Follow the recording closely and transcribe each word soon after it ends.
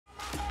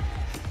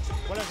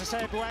as I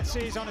say,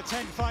 Buatsi on a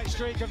 10-fight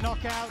streak of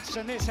knockouts,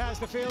 and this has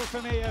the feel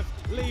for me of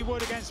Lee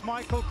Wood against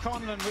Michael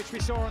Conlon, which we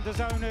saw on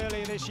Dazn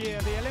earlier this year.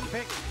 The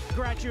Olympic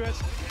graduate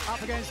up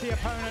against the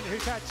opponent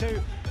who's had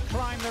to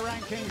climb the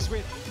rankings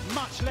with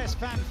much less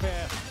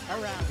fanfare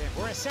around him.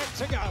 We're set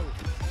to go.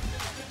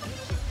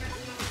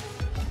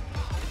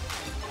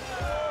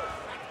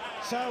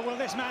 So will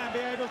this man be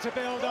able to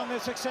build on the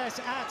success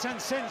at and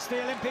since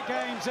the Olympic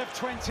Games of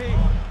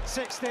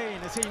 2016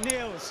 as he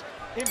kneels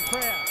in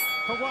prayer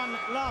for one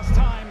last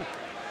time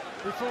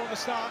before the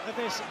start of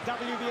this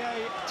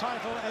WBA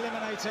title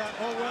eliminator?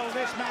 Or will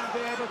this man be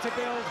able to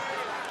build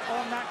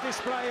on that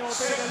display,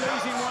 albeit a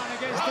losing one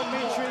against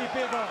Dmitry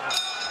Bivol?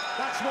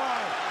 That's why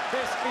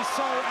this is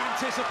so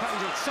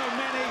anticipated. So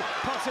many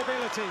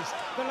possibilities.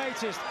 The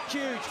latest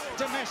huge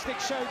domestic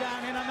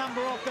showdown in a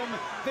number of them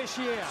this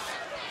year.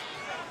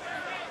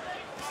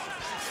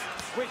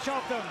 Which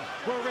of them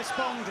will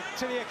respond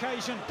to the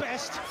occasion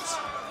best?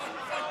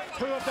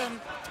 Who of them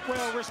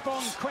will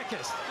respond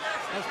quickest?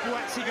 As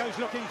Buatsi goes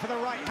looking for the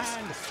right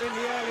hand in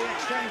the early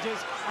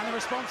exchanges, and the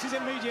response is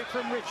immediate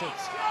from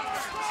Richards.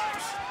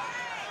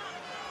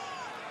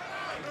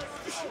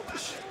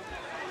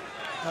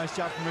 Nice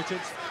job from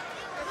Richards.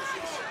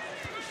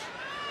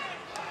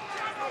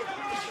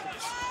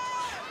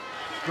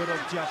 Good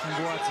up jab from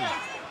Buatsi.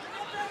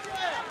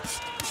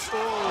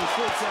 Oh,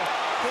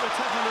 good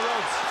attack on the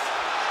ropes.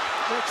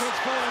 Richards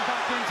falling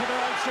back into the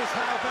ropes. Just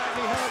how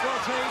badly hurt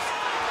was he?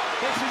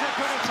 This is a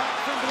good attack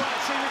from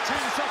Buatsi with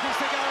 10 seconds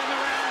to go in the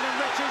round, and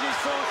Richards is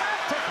forced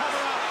to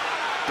cover up.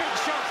 Big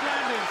shots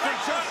landing from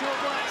Joshua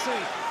Buatsi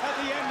at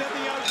the end of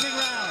the opening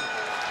round.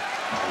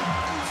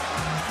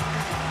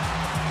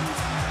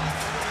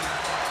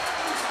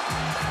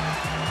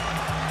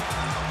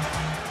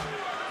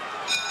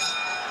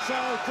 So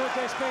could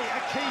this be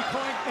a key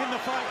point in the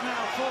fight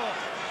now for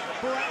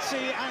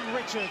Buatsi and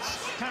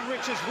Richards? Can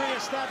Richards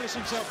re-establish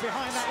himself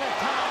behind that left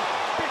hand?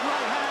 Big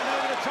right hand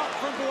over the top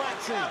from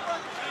Buatsi.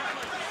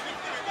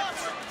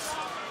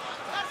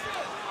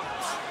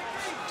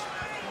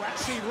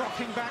 Buatsi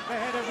rocking back the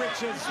head of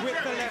Richards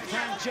with the left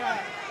hand jab.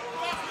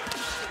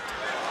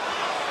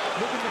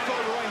 Looking to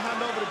throw the right hand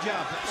over the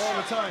jab all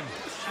the time.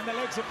 And the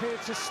legs appear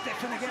to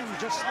stiffen again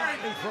just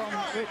slightly from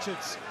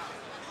Richards.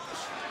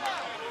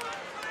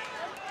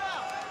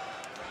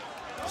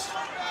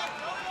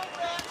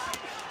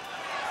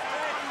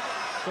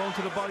 Going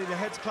to the body, the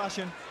head's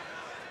clashing.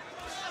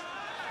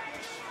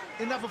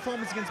 In that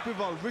performance against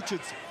Bivol,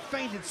 Richards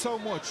fainted so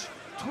much,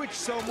 twitched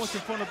so much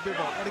in front of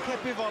Bivol, and it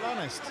kept Bivol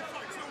honest.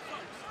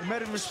 It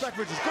made him respect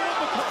Richards. Good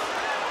uppercut!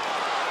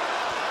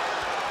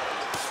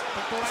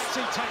 But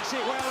Buatsi takes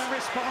it well and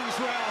responds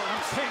well, and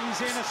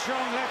pings in a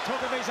strong left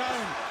hook of his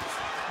own.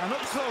 And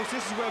up close,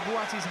 this is where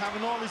Buatsi's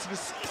having all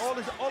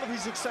of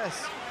his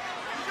success.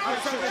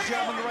 Outside the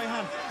jab on the right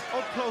hand.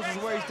 Up close is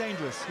where he's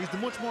dangerous. He's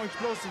the much more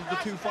explosive of the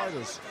two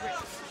fighters.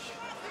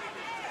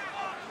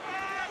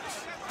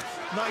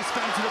 Nice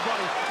stand to the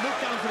body. Look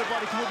down to the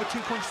body. Come up with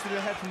 2 punches to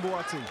the head from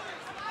Buatsi.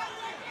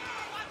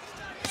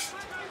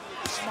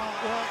 Smart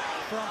work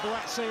from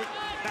Buatsi.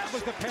 That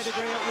was the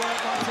pedigree at work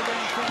once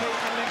again from the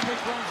Olympic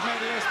bronze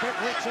medalist. But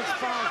Richards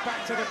fires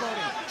back to the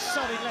body.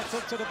 Solid left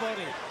hook to the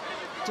body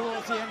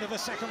towards the end of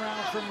the second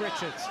round from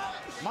Richards.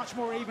 Much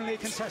more evenly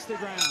contested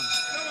round.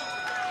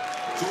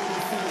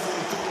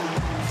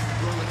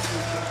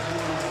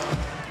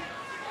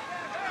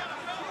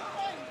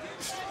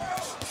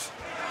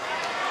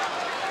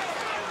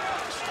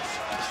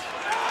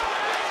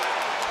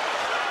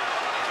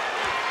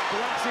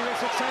 Buatsi with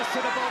success to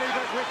the body,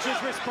 but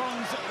Richards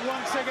responds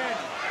once again.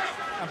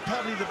 And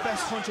probably the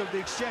best punch of the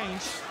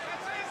exchange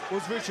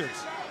was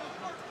Richards.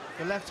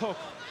 The left hook.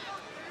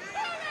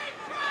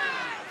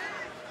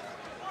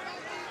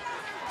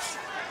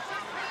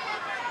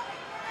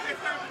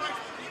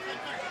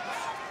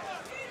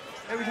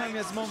 Every time he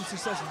has a moment of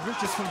success,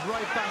 Richards comes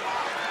right back.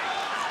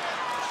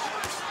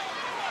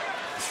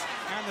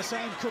 And the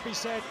same could be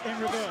said in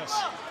reverse.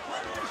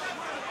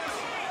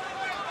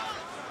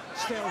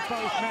 Still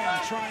both men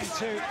trying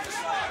to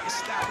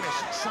establish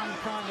some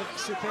kind of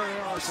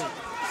superiority.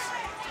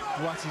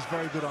 Buatsi's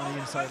very good on the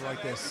inside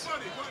like this.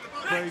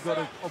 Very good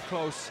up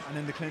close and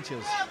in the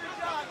clinches.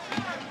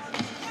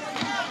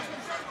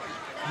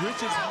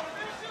 Richards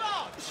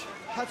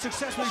had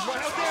success with his right.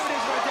 Oh, there it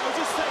is right there. I was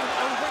just saying,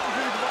 I was waiting for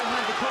the right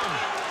hand to come.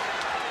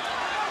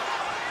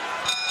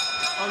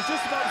 I was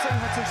just about to say he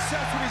had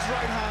success with his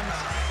right hand,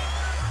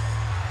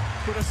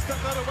 but I stepped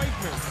that away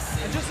from him.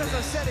 And just as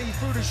I said it, he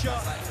threw the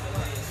shot.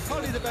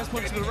 Probably the best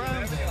punch of the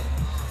round.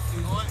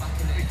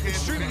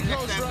 Extremely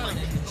close round.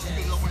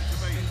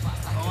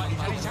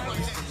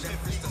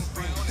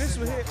 This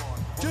was hit.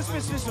 Just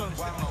missed this one.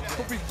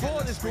 But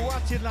before this,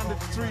 Buatsi had landed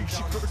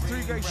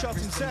three great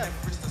shots himself.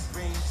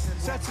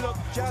 Sets it up,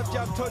 jab,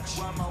 jab, touch,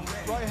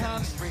 right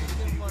hand.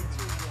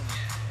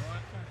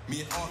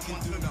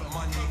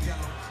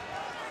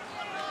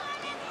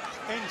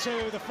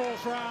 Into the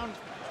fourth round,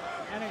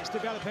 and it's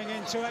developing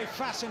into a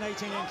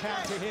fascinating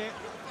encounter here.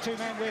 Two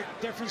men with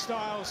different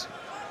styles,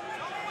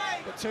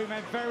 but two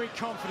men very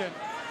confident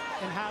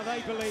in how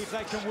they believe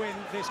they can win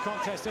this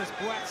contest as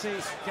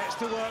Buatsi gets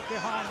to work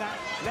behind that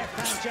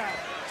left-hand jab,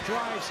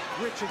 drives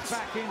Richards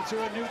back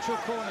into a neutral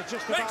corner,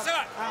 just above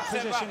our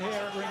position here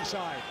at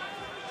ringside.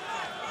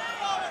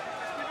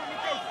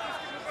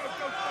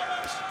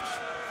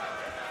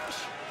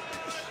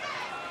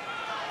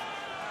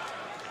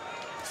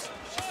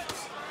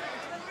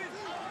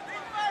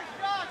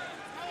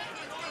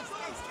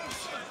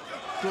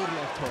 Good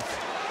left hook.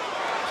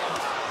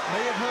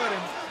 May have hurt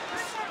him.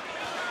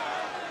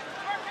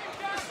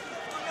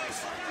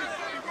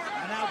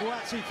 And now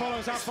Buatsi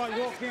follows up by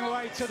walking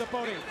away to the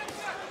body.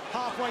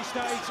 Halfway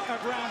stage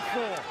of round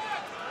 4.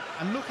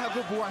 And look how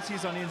good Buatsi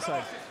is on the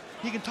inside.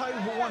 He can tie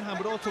him with one hand,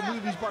 but also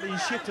move his body and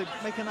shift to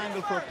make an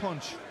angle for a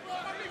punch.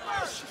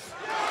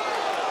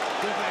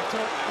 Good left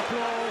hook.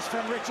 Applause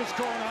from Richards'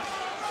 corner.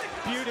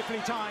 Beautifully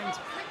timed.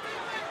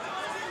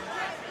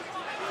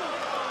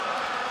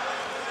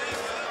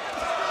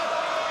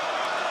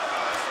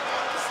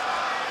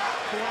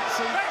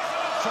 Buatsi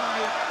trying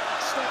to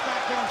step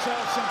back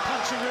themselves, some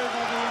punching room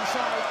on the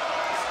inside.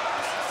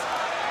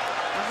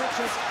 And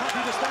Richards happy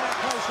to stay at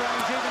close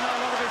range, even though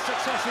a lot of his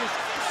successes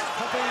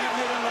have been at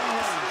mid and long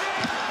range.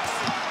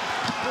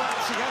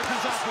 Buatsi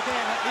opens up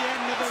again at the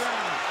end of the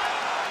round.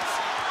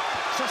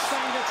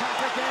 Sustained attack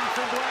again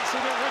from Buatsi,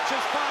 but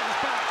Richards fires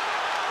back,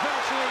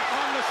 virtually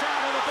on the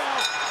sound of the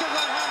bell. Good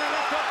right hand and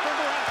left hook from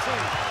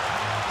Buatsi.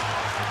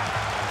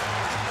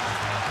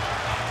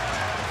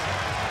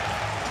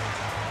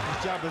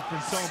 Jab has been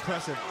so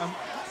impressive.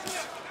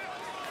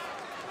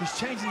 He's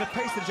changing the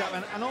pace of the jab,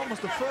 and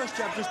almost the first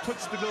jab just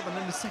touches the glove, and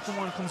then the second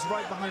one comes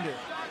right behind it.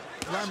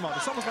 Landmark.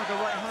 It's almost like a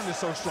right hand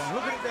is so strong.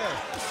 Look at it there.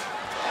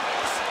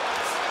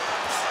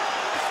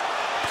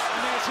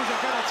 And this is a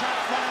good attack,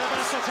 one of the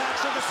best attacks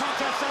of the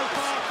contest so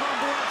far from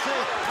Buatsi.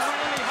 And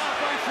we're only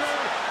halfway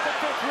through the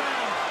 5th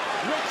round.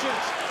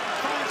 Richards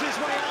finds his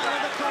way out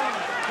of the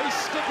corner. He's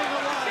skipping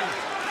away.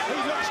 He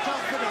looks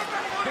confident,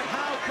 but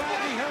how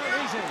badly hurt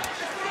is he?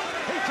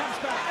 He comes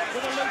back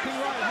with a looping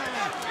right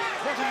hand.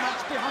 Wasn't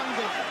much behind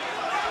it.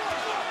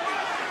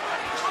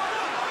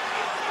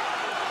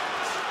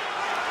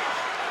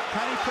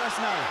 Can he press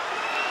now?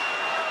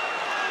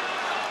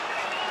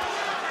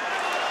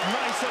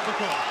 Nice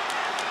uppercut.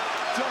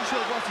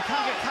 Joshua Buatsi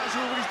can't get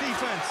casual with his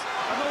defense.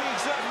 I know he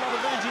exerted a lot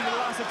of energy in the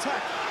last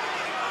attack,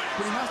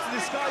 but he has to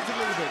disguise it a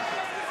little bit.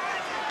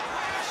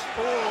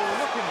 Oh,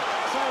 look at it.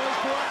 So is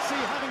Buatsi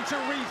having to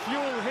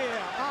refuel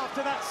here after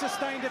that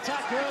sustained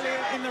attack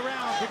earlier in the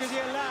round because he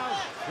allowed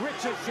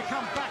Richards to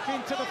come back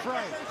into the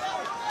fray.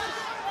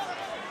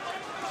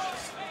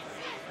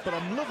 But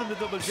I'm loving the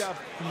double jab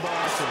from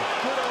Buatsi.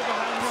 Good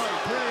overhand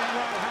right, brilliant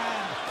right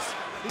hand.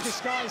 He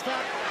disguised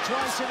that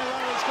twice in a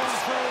row, it's gone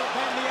through,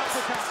 then the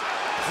uppercut.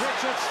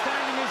 Richards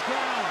standing his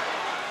ground,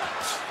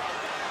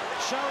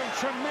 showing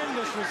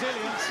tremendous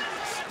resilience.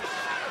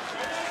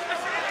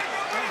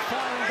 And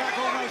firing back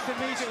almost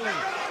immediately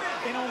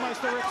in almost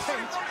a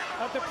repeat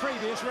of the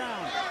previous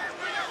round.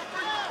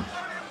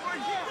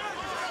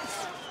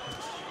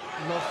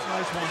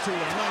 Nice one too,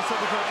 a nice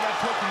uppercut, left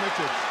hook from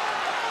Richards.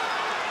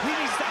 He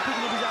needs to start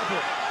picking up his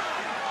output.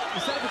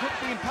 Instead of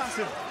being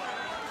passive,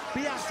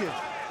 be active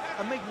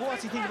and make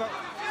Buatsi think about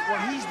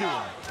what he's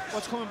doing,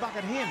 what's coming back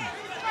at him.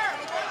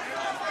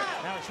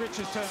 Now it's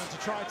Richards' turn to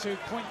try to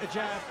point the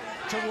jab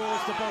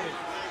towards the body.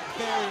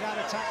 Bury that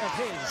attack of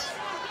his.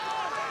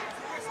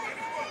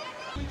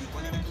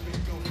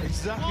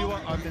 Exactly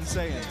what I've been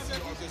saying.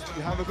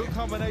 You have a good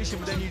combination,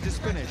 but then you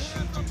just finish.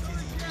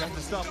 You have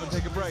to stop and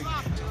take a break.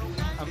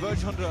 And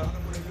Virgil Hunter,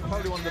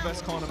 probably one of the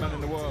best cornermen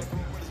in the world.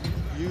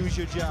 Use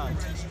your jab.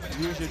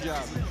 Use your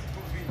jab.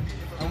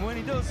 And when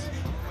he does,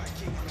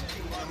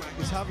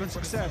 he's having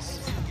success.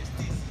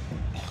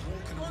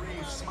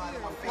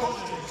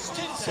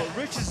 So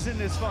Richards is in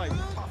this fight.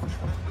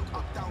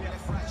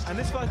 And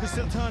this fight could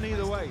still turn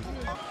either way.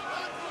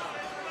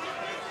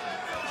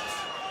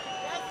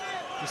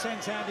 You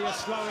sense, Andy, a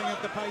slowing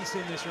of the pace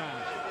in this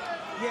round.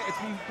 Yeah, it's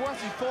been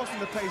Buatsi forcing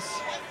the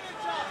pace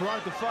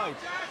throughout the fight.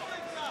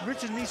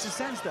 Richards needs to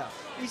sense that.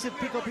 He needs to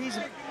pick up his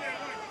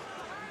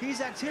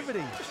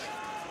activity.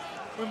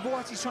 When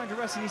Buatsi's trying to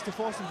rest, he needs to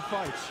force him to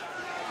fight.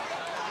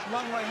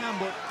 Long right hand,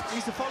 but he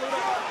needs to follow it up.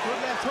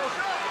 Good left hook.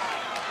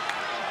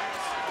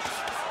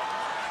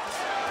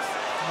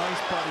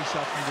 Nice body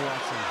shot from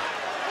Buatsi.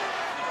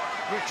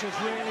 Richards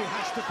really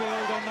has to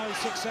build on those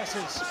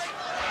successes.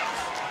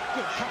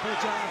 Good couple of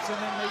jabs and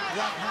then the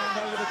right hand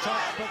over the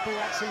top, but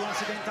Buatsi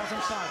once again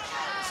doesn't budge.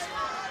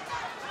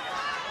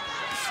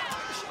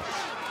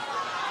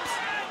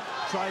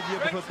 Tried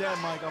the uppercut there,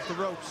 Mike, off the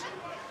ropes.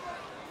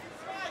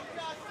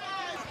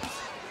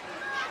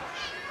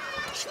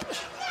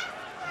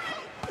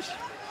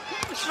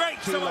 Straight,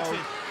 too low.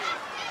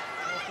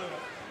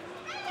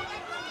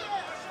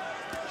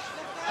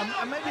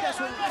 And maybe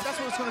that's what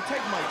it's going to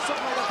take, Mike.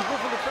 Something like that to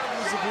ruffle the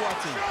feathers of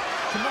Buatsi,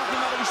 to knock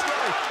him out of his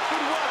stride.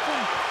 Good work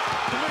from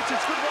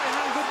Richards. Good right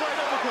hand, good right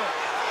uppercut.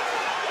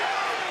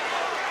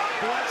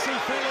 Buatsi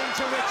fell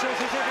into Richards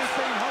as if he's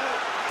been hurt,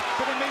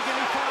 but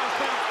immediately fires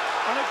back.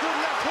 And a good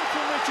left hook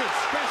from Richards.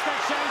 Best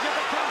exchange of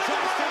the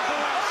contest, and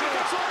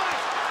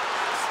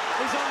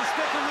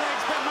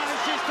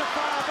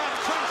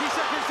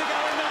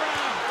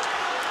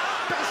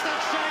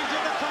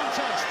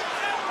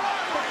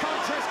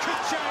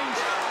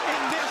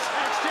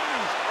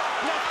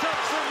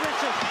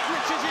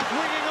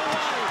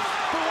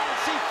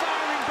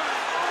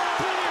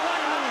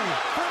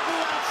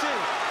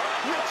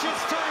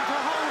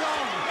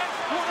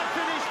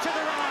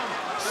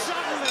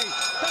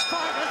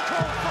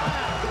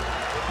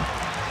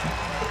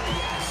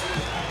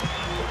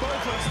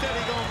holds on steady,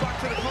 going back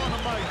to the corner,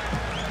 Mike.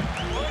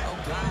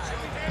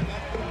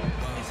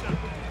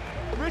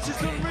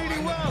 Richards done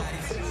really well.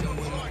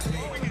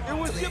 It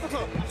was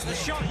difficult. The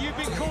shot you've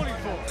been calling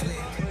for.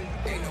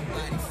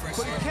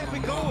 But he kept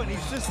it going. He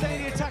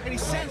sustained the attack and he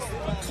sensed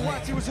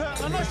Buatsi was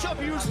hurt. I'm not sure if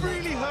he was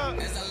really hurt,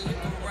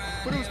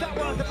 but it was that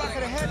one at the back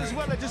of the head as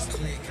well that just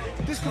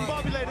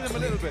discombobulated him a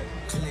little bit.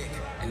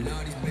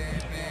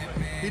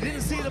 He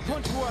didn't see the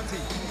punch, Buatsi,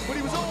 but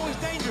he was always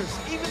dangerous,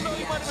 even though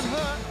he might have been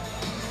hurt.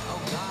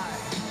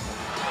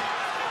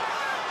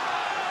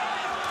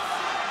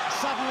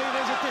 Suddenly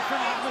there's a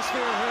different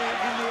atmosphere here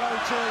in the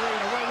O2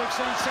 Arena, where we've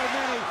seen so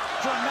many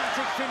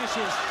dramatic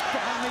finishes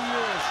down the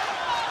years.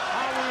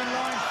 Are we in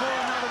line for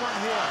another one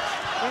here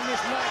in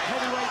this light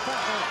heavyweight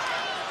battle?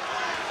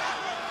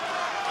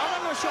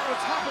 I'm not sure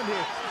what's happened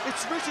here.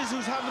 It's Richards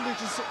who's having the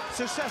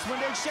success when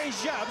they exchange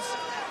jabs,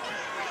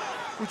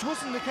 which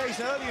wasn't the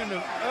case earlier in the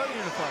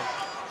fight.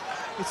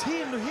 It's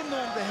him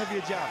knowing the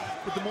heavier jab,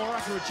 but the more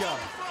accurate jab.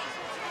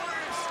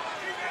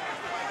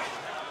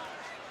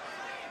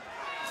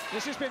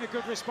 This has been a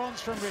good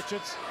response from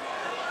Richards,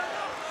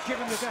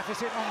 given the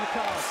deficit on the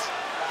cards.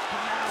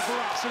 And now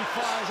Buatsi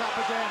fires up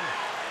again.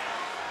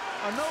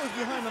 I know he's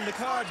behind on the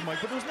cards,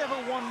 Mike, but there was never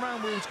one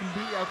round where he was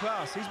completely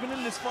outclassed. He's been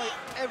in this fight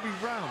every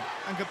round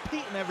and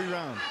competing every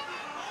round.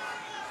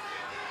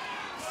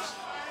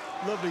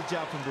 Lovely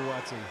jab from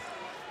Buatsi.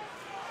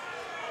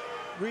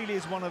 Really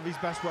is one of his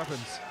best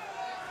weapons.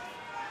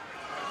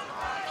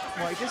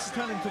 Right, this is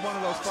turning into one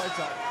of those fights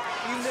that,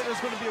 even though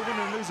there's going to be a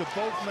winner and loser,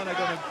 both men are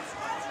going to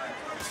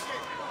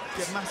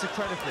get massive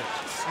credit for it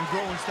and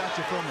grow in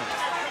stature from it.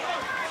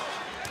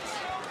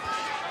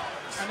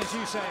 And as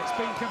you say, it's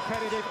been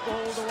competitive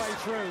all the way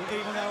through,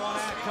 even though on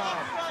our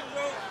card,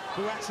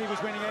 Buatsi was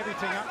winning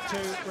everything up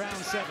to round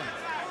 7.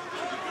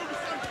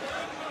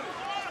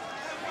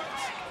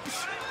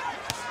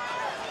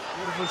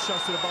 Beautiful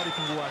shots to the body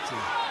from Buatsi.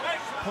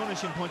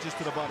 Punishing punches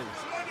to the body.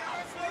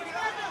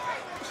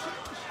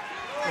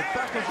 The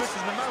back of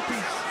Richards, the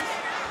mouthpiece.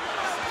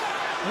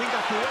 He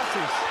got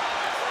Buatsi's.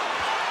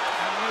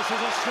 And this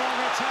is a strong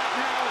attack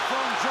now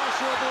from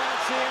Joshua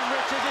Buatsi, and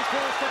Richards is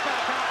forced to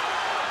back up.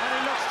 And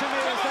it looks to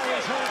me as though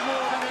he's hurt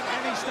more than at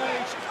any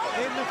stage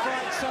in the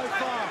fight so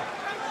far.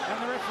 And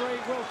the referee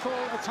will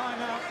call a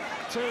timeout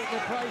to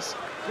replace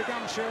the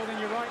gum shield. And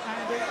you're right,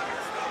 Andy.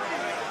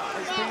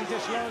 It's been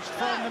dislodged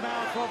from the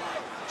mouth of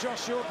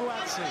Joshua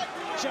Buatsi,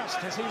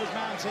 just as he was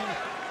mounting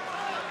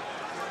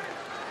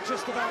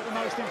just about the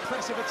most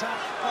impressive attack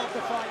of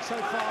the fight so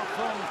far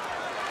from...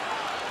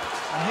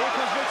 And here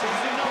comes Richards.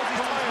 He knows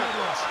he's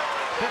tired.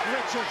 But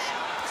Richards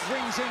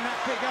rings in that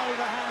big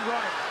overhand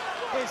right.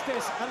 Is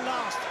this a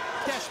last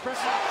desperate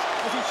act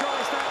as he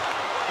tries that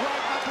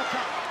right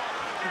uppercut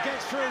and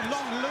gets through a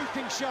long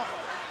looping shot?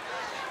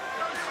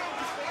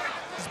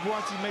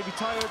 Buatsi may be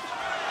tired.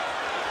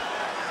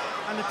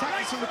 And the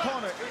tactics in the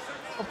corner,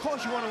 of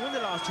course you want to win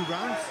the last 2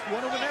 rounds. You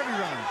want to win every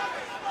round.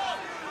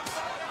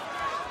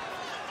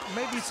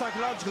 Maybe it's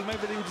psychological,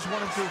 maybe they just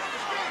want him to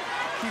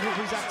keep up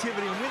his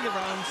activity and win the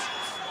rounds.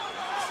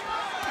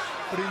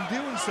 But in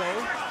doing so,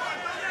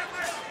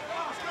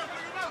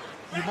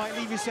 you might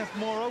leave yourself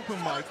more open,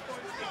 Mike.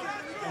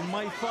 And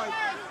might fight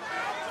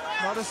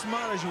not as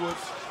smart as you would,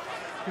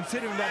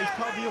 considering that he's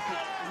probably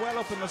well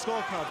up in the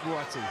scorecard,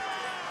 Buatsi.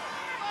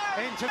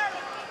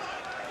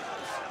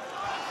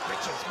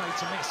 Richards made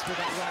to miss with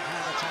that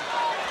right-hand attack.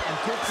 And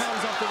good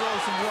comes off the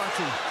rolls from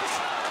Buatsi.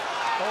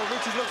 Oh,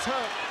 Richards looks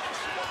hurt.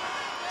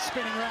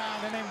 Spinning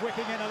round and then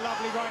whipping in a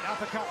lovely right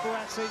uppercut,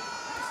 Buatsi.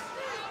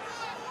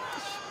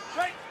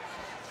 Right.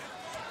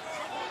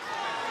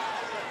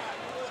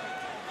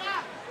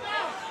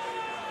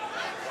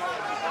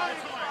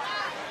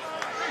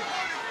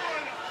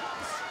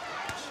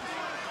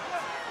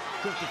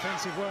 Good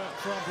defensive work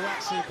from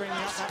Buatsi, bringing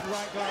up that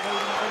right glove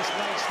even at this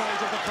late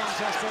stage of the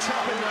contest. But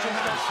now Richards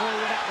goes through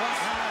with that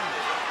right hand.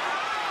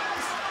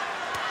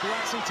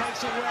 Buatsi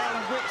takes it well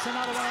and whips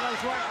another one of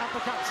those right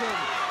uppercuts in.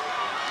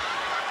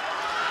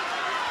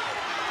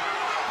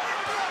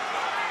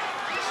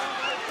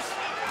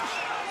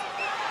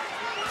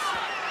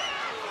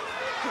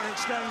 Good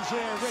exchange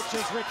here.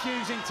 Richards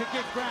refusing to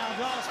give ground.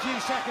 Last few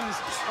seconds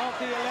of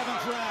the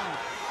 11th round.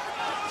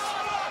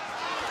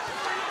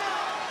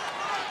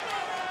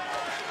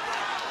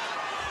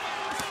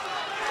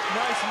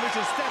 Nice, and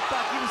Richards step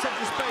back, give himself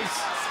the space.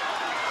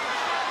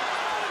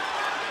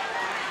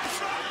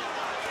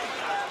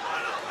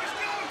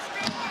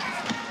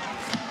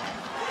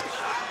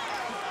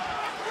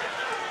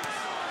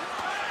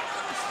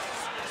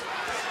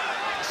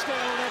 Still,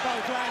 they're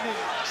both landing.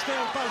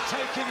 Still both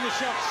taking the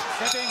shots.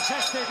 They're being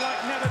tested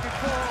like never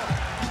before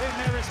in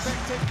their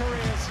respective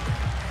careers.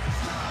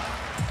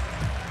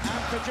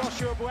 And for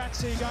Joshua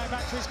Buatsi, going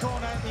back to his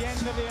corner at the end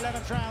of the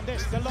 11th round,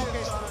 this the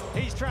longest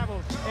he's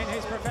travelled in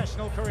his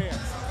professional career.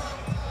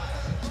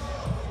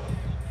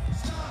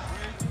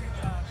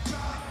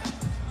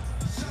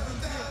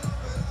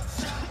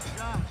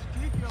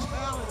 Keep your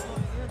balance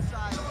on the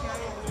inside, okay?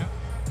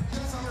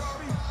 Keep your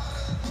feet.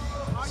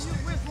 Are you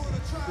with me?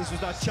 This was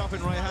that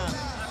chopping right hand.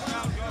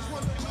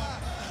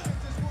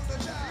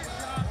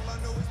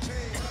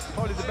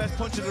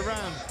 punch of the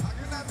round.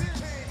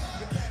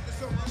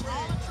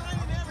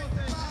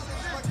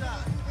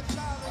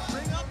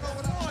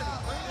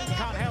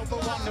 Can't help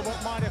but wonder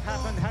what might have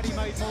happened had he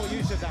made more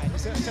use of that.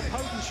 It's a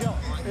potent shot.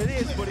 It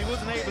is, but he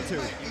wasn't able to.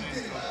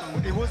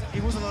 He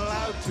wasn't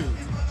allowed to.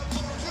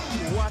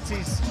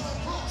 Buatsi's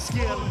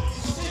skill,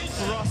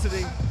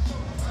 ferocity.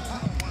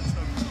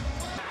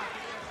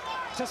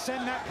 To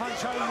send that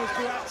punch home was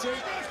Buatsi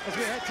as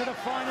we head to the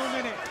final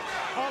minute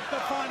of the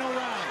final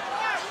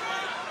round.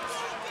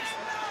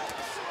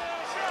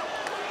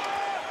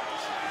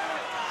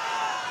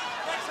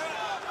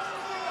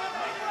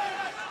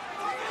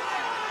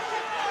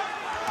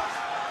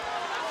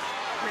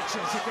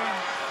 Richards again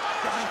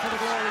going for the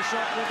glory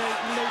shot with a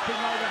leaping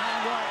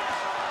overhand right.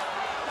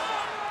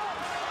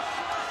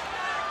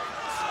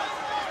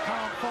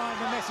 Can't find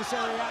the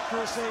necessary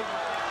accuracy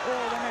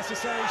or the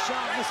necessary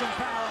sharpness and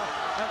power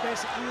at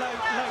this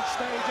late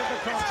stage of the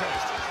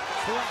contest.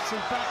 Buatsi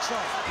backs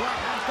off. Right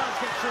hand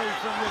does get through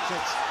from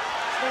Richards.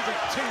 Is it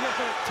too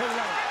little, too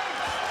late?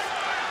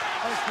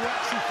 As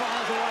Buatsi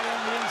fires away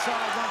on the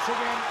inside once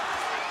again.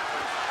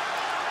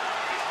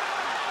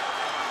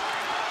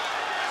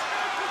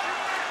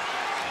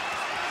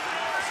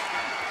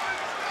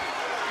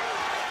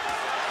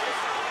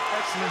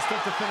 Excellent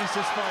stuff to finish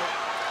this fight.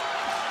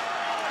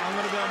 I'm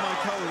going to be on my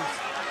toes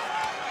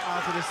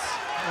after this.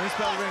 When this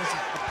bell rings,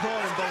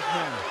 applauding both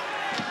men.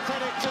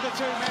 Credit to the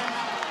two men.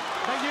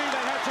 They knew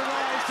they had to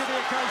rise to the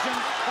occasion.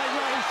 They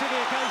rose to the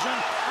occasion,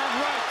 and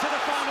right to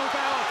the final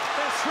bell.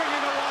 They're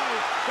swinging away.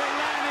 They're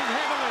landing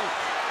heavily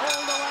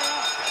all the way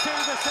up to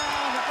the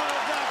sound of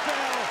that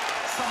bell.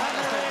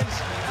 And there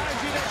is, as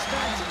you'd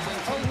expect,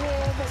 a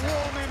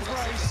warm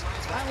embrace.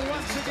 And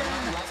once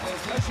again,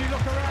 as you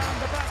look around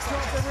the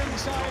backdrop, the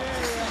ringside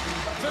area,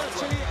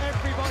 virtually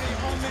everybody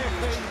on their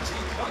feet,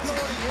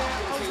 applauding here.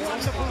 A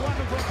wonderful,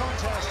 wonderful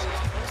contest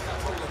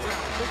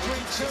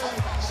between two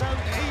so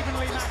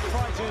evenly matched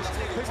fighters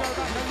who go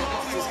back a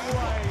long, long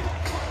way.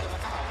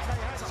 They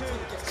had to...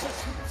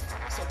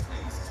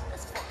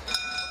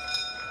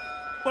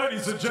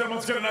 Ladies and gentlemen,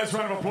 let's get a nice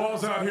round of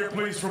applause out here,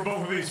 please, for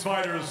both of these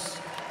fighters.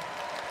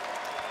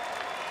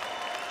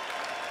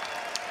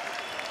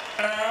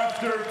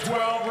 After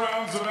 12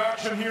 rounds of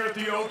action here at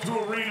the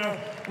O2 Arena,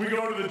 we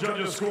go to the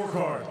judges'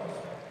 scorecard.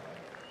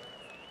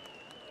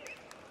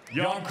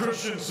 Jan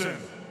Christensen,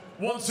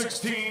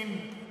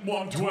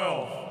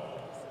 116-112.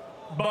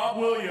 Bob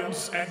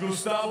Williams and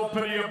Gustavo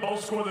Padilla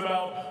both scored the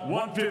bout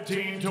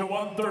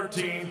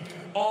 115-113.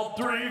 All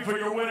three for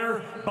your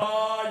winner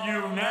by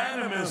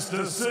unanimous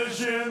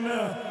decision,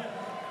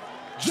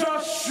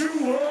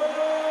 Joshua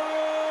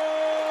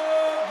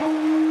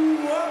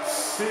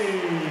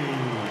Buatsi.